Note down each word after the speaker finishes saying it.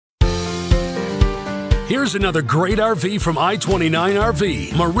Here's another great RV from I-29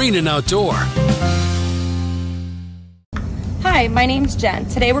 RV, Marine and Outdoor. Hi, my name's Jen.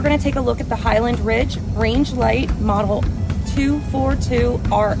 Today we're going to take a look at the Highland Ridge Range Light Model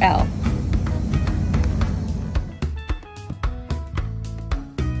 242RL.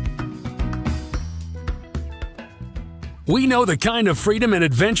 We know the kind of freedom and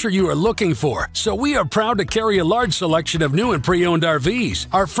adventure you are looking for, so we are proud to carry a large selection of new and pre-owned RVs.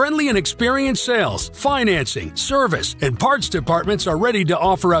 Our friendly and experienced sales, financing, service, and parts departments are ready to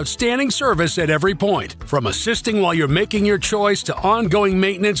offer outstanding service at every point, from assisting while you're making your choice to ongoing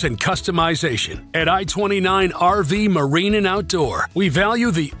maintenance and customization. At I-29 RV Marine and Outdoor, we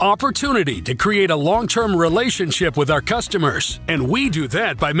value the opportunity to create a long-term relationship with our customers, and we do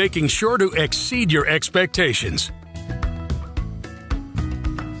that by making sure to exceed your expectations.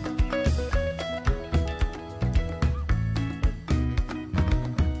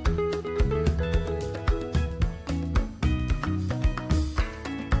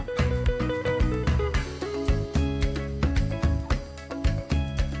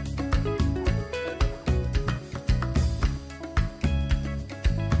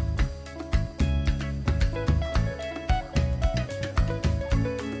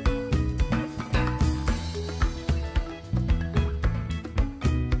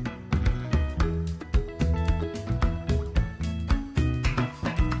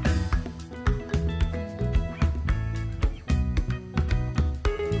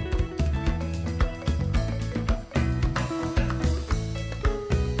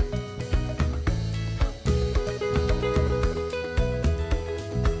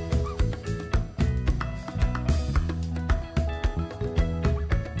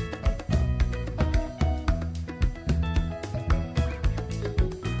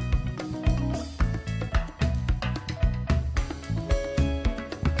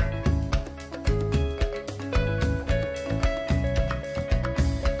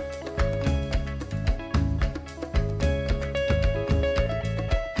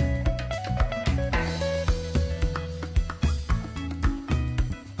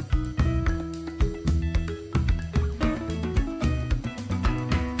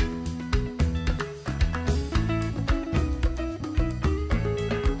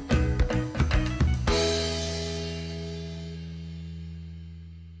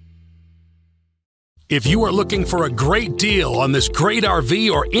 If you are looking for a great deal on this great RV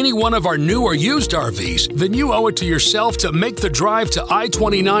or any one of our new or used RVs, then you owe it to yourself to make the drive to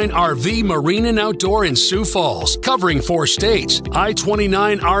I-29 RV Marine and Outdoor in Sioux Falls, covering 4 states.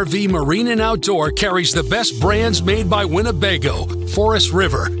 I-29 RV Marine and Outdoor carries the best brands made by Winnebago, Forest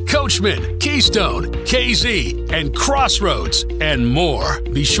River, Coachman, Keystone, KZ, and Crossroads, and more.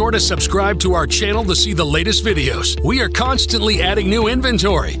 Be sure to subscribe to our channel to see the latest videos. We are constantly adding new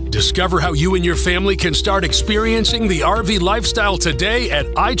inventory. Discover how you and your family can start experiencing the RV lifestyle today at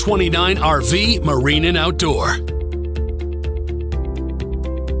I-29 RV Marine and Outdoor.